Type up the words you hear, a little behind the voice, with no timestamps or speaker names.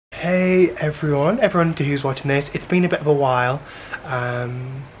Hey everyone who's watching this. It's been a bit of a while.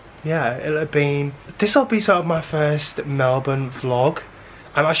 Yeah, this'll be sort of my first Melbourne vlog.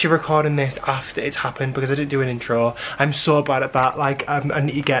 I'm actually recording this after it's happened because I didn't do an intro. I'm so bad at that. Like,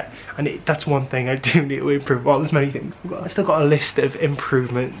 that's one thing I do need to improve. Well, there's many things. I've still got a list of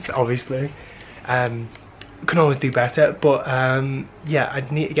improvements, obviously. Can always do better, but yeah, I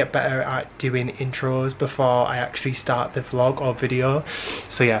need to get better at doing intros before I actually start the vlog or video.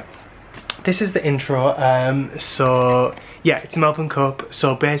 So yeah, this is the intro. So yeah, it's the Melbourne Cup.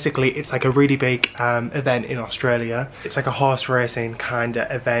 So basically it's like a really big event in Australia. It's like a horse racing kind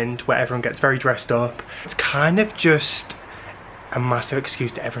of event where everyone gets very dressed up. It's kind of just a massive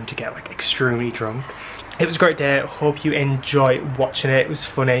excuse to everyone to get like extremely drunk. It was a great day. Hope you enjoyed watching it. It was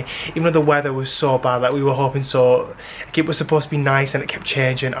funny, even though the weather was so bad. Like, we were hoping so, like, it was supposed to be nice, and it kept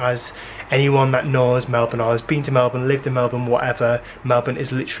changing. As anyone that knows Melbourne or has been to Melbourne, lived in Melbourne, whatever, Melbourne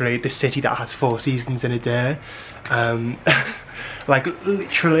is literally the city that has 4 seasons in a day. Like,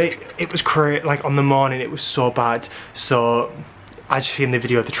 literally, it was crazy. Like, on the morning it was so bad. So as you see in the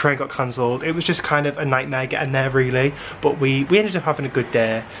video, the train got cancelled. It was just kind of a nightmare getting there, really. But we ended up having a good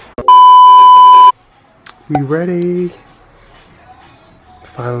day. We ready?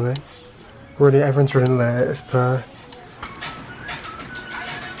 Finally. Everyone's running late as per.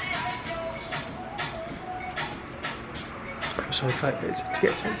 I'm so excited to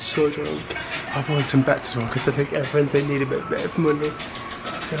get so drunk. I've won some bets as well because I think everyone's in need a bit of money.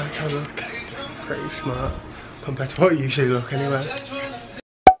 I feel like I look pretty smart compared to what I usually look anyway.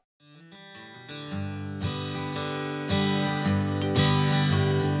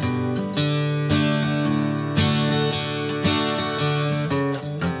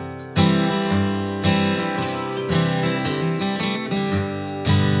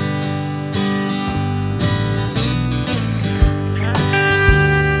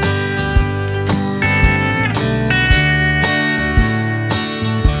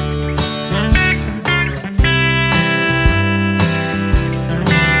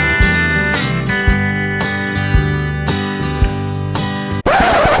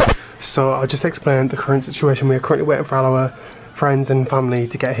 So I'll just explain the current situation. We are currently waiting for our friends and family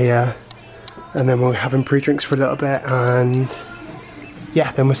to get here, and then we're having pre-drinks for a little bit, and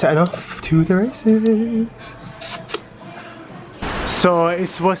yeah, then we're setting off to the races. So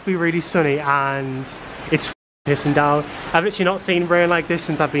it's supposed to be really sunny and it's pissing down. I've literally not seen rain like this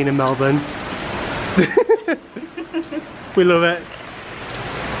since I've been in Melbourne. We love it.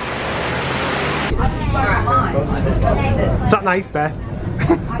 Is that nice, Beth?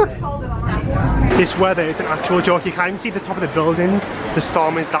 This weather is an actual joke. You can't even see the top of the buildings. The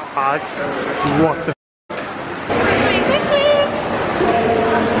storm is that bad. What the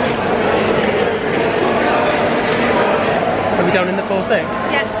Are we down in the full thing?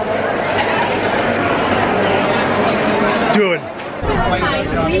 Yeah. Done.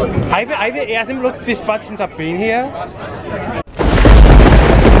 It hasn't looked this bad since I've been here.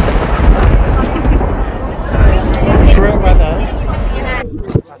 Great weather.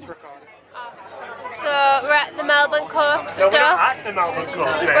 So we're at the Melbourne Cup, stuck. No, we're not at the Melbourne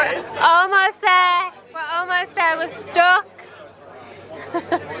Cup, mate. Almost there. We're almost there. We're stuck.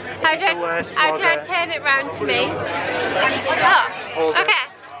 I tried to turn it round to me. Oh, okay.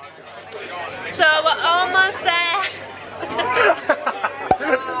 So we're almost there.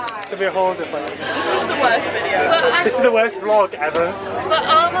 Should be a holder for it. This is the worst video. This is the worst vlog ever. We're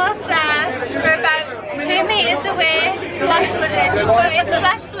almost there. We're about 2 meters away. Flash flooded. But it's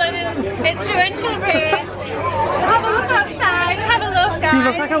flash flooded. It's torrential rain. Have a look outside. Have a look, guys. You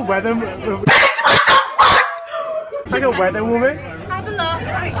look like a weather. It's like a weather woman. Have a look.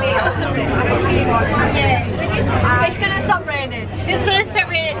 It's gonna stop raining. It's gonna stop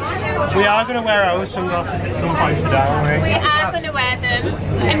raining. We are going to wear our sunglasses at some point today, aren't we? We are going to wear them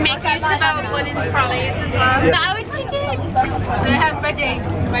and make use of our Bunnings trolleys as well. Yeah. Our tickets! We have ready.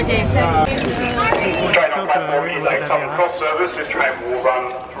 Train on platform is a southern cross service. This train will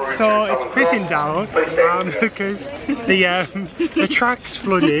run through. So it's pissing down because the track's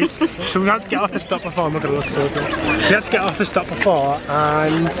flooded, so we had to get off the stop before. I'm not going to look so good. We had to get off the stop before,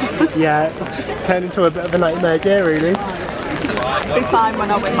 and yeah, it's just turned into a bit of a nightmare day, really. Be fine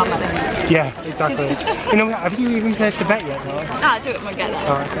when I win my money. Yeah, exactly. You know, have you even placed a bet yet? No, I'll do it when I get there.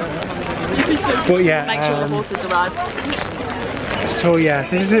 Oh, okay. But yeah, make sure the horses arrive. So yeah,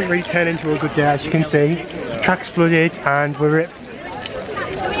 this isn't really turned into a good day, as you can see. The track's flooded and we're so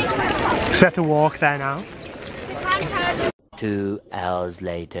we have to walk there now. 2 hours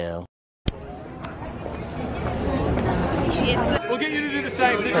later. We'll get you to do the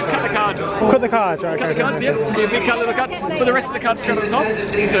same, so just cut the cards. Cut the cards, right? Cut the cards, yeah. Be a big cut, little cut. Put the rest of the cards straight on top.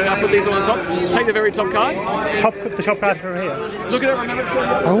 So I put these all on top. Take the very top card. The top card from here. Look at it, remember to show you.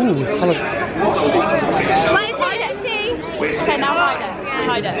 Oh, Okay, now hide it.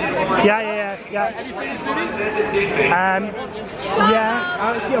 Hide it. yeah. Have you seen this movie? Yeah,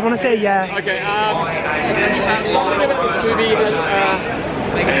 I want to say yeah. Okay, something about this movie that,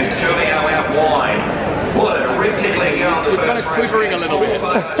 it's kind of quivering a little bit.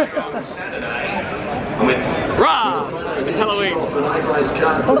 Rah! It's Halloween.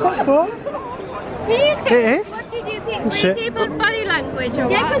 It is? What did you think? Read people's body language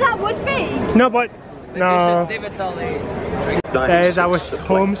or yeah, but that would be. No, but no. There's our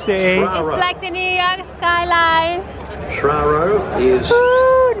home city. It's like the New York skyline. Traro is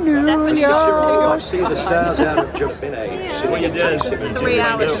New York. I see the stars out of jumping age. So when you taste it, it's 3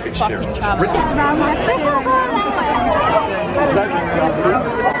 hours of fucking travel.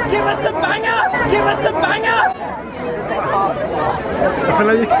 Give us a banger! Give us a banger! I feel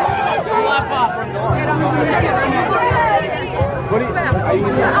like Slap up! What are you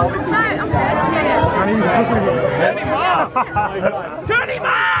Turn him on! Turn him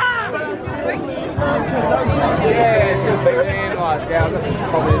on!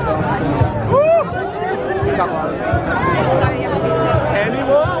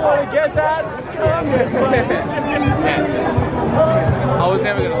 Anyone want to get that? Just come this way. I was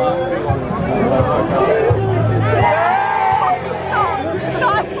never going to last too long.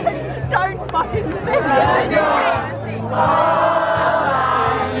 Don't fucking sing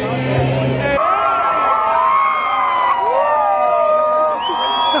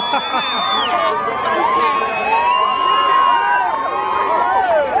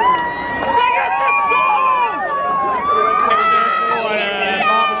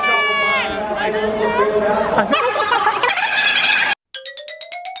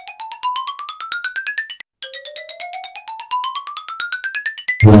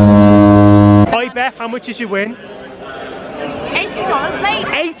Oi Beth, how much did you win? $80, mate.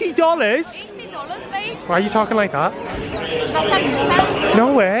 $80? $80, mate. Why are you talking like that? That's how you sound.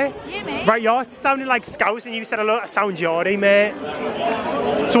 No way. Yeah, mate. Right, you're sounding like Scouse and you said I sound Geordie, mate.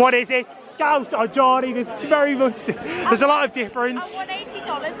 So what is it? Scouse or Geordie? There's very much, there's a lot of difference. I won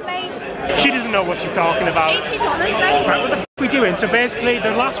 $80, mate. She doesn't know what she's talking about. $80, mate. Right, what the f are we doing? So basically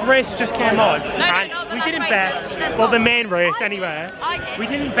the last race just came on and we didn't bet, well the main race anyway. I did. We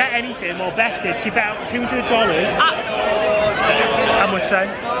didn't bet anything, well Beth did, she bet out $200. How much then?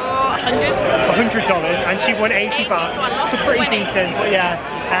 $100 and she won 80 back. So pretty decent, but yeah.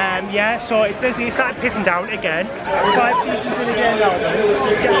 Yeah, so if there's it started pissing down again, 5 seasons in again now then.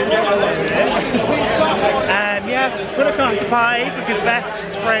 Yeah, we're gonna after party because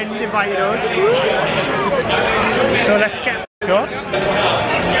Beth's friend invited us. So let's get up. I'm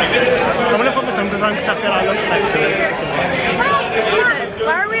gonna put my sunglasses on because I feel like I look like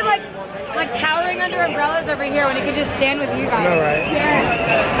Why are we like cowering under umbrellas over here when you can just stand with you guys? No, right? Yes.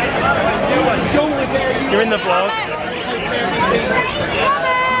 You're in the vlog.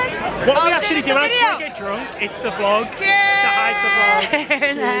 What are we actually doing? I can't get drunk. It's the vlog. Cheers! To hide the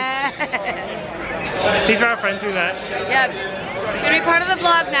vlog. These are our friends we met. Yep. It's gonna be part of the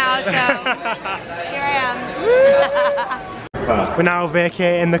vlog now, so here I am. We're now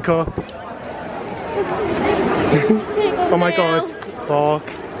vacating the cup. Oh my god, fuck.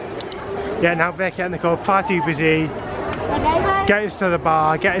 Yeah, now vacating the cup, far too busy. Get us to the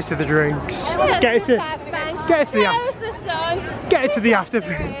bar, get us to the drinks, get us to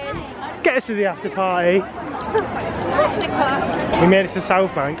the after party. We made it to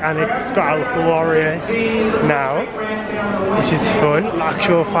South Bank and it's got out glorious now, which is fun.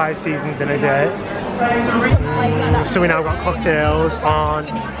 Actual 5 seasons in a day. So we now got cocktails on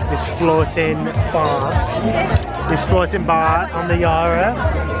this floating bar. This floating bar on the Yara.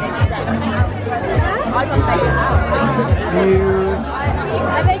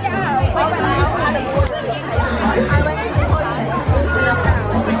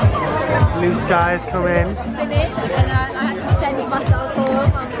 Blue skies coming.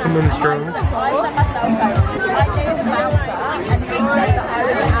 Someone's drunk.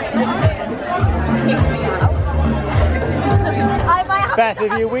 Beth,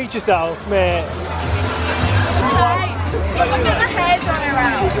 have you weed yourself, mate?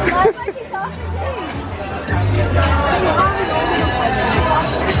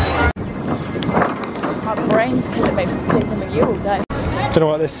 My brain's gonna be thinking with you all day. Don't know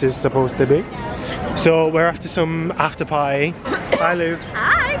what this is supposed to be. So we're after some after party. Hi Lou.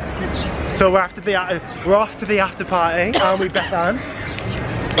 Hi. So we're off to the after party, aren't we, Beth Ann?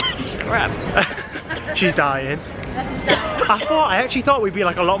 She's dying. I actually thought we'd be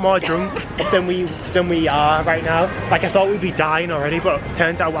like a lot more drunk than we are right now. Like I thought we'd be dying already, but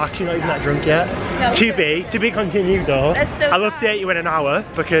turns out we're actually not even that drunk yet. No, to be continued though. I'll update you in an hour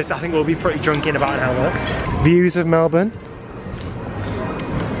because I think we'll be pretty drunk in about an hour. Views of Melbourne.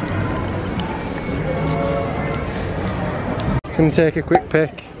 Gonna take a quick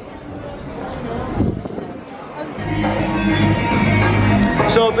pic.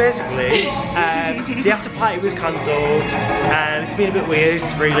 So basically, the after party was cancelled and it's been a bit weird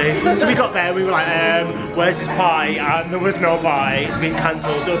really. So we got there, we were like, where's this party? And there was no party, it's been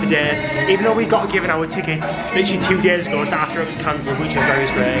cancelled the other day. Even though we got given our tickets literally 2 days ago, so after it was cancelled, which was very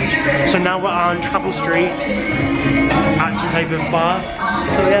strange. So now we're on Travel Street at some type of bar.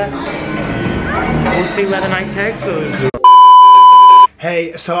 So yeah, we'll see where the night takes us.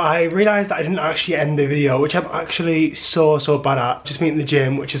 Hey, so I realised that I didn't actually end the video, which I'm actually so bad at. Just meeting the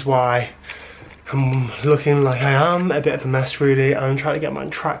gym, which is why I'm looking like I am. A bit of a mess really. I'm trying to get my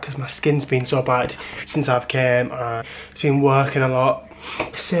track because my skin's been so bad since I've came. I've been working a lot,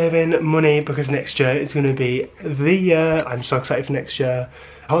 saving money because next year is going to be the year. I'm so excited for next year.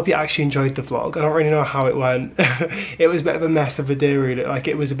 I hope you actually enjoyed the vlog. I don't really know how it went. It was a bit of a mess of a day really, like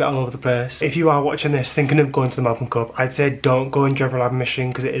it was a bit all over the place. If you are watching this thinking of going to the Melbourne Cup, I'd say don't go in general admission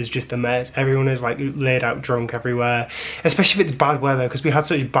because it is just a mess. Everyone is like laid out drunk everywhere, especially if it's bad weather, because we had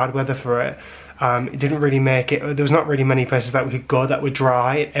such bad weather for it. It didn't really make it, there was not really many places that we could go that were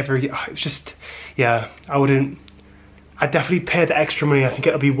dry. It was just, yeah, I'd definitely pay the extra money. I think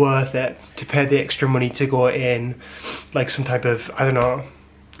it'll be worth it to pay the extra money to go in like some type of, I don't know,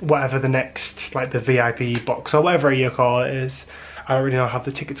 whatever the next, like the VIP box or whatever you call it is. I don't really know how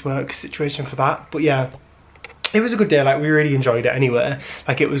the tickets work situation for that, but yeah, it was a good day. Like we really enjoyed it anyway.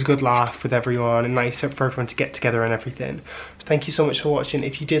 Like it was a good laugh with everyone and nice for everyone to get together and everything. Thank you so much for watching.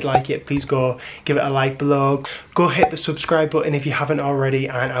 If you did like it, please go give it a like below. Go hit the subscribe button if you haven't already,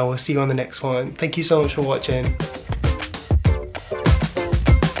 and I will see you on the next one. Thank you so much for watching.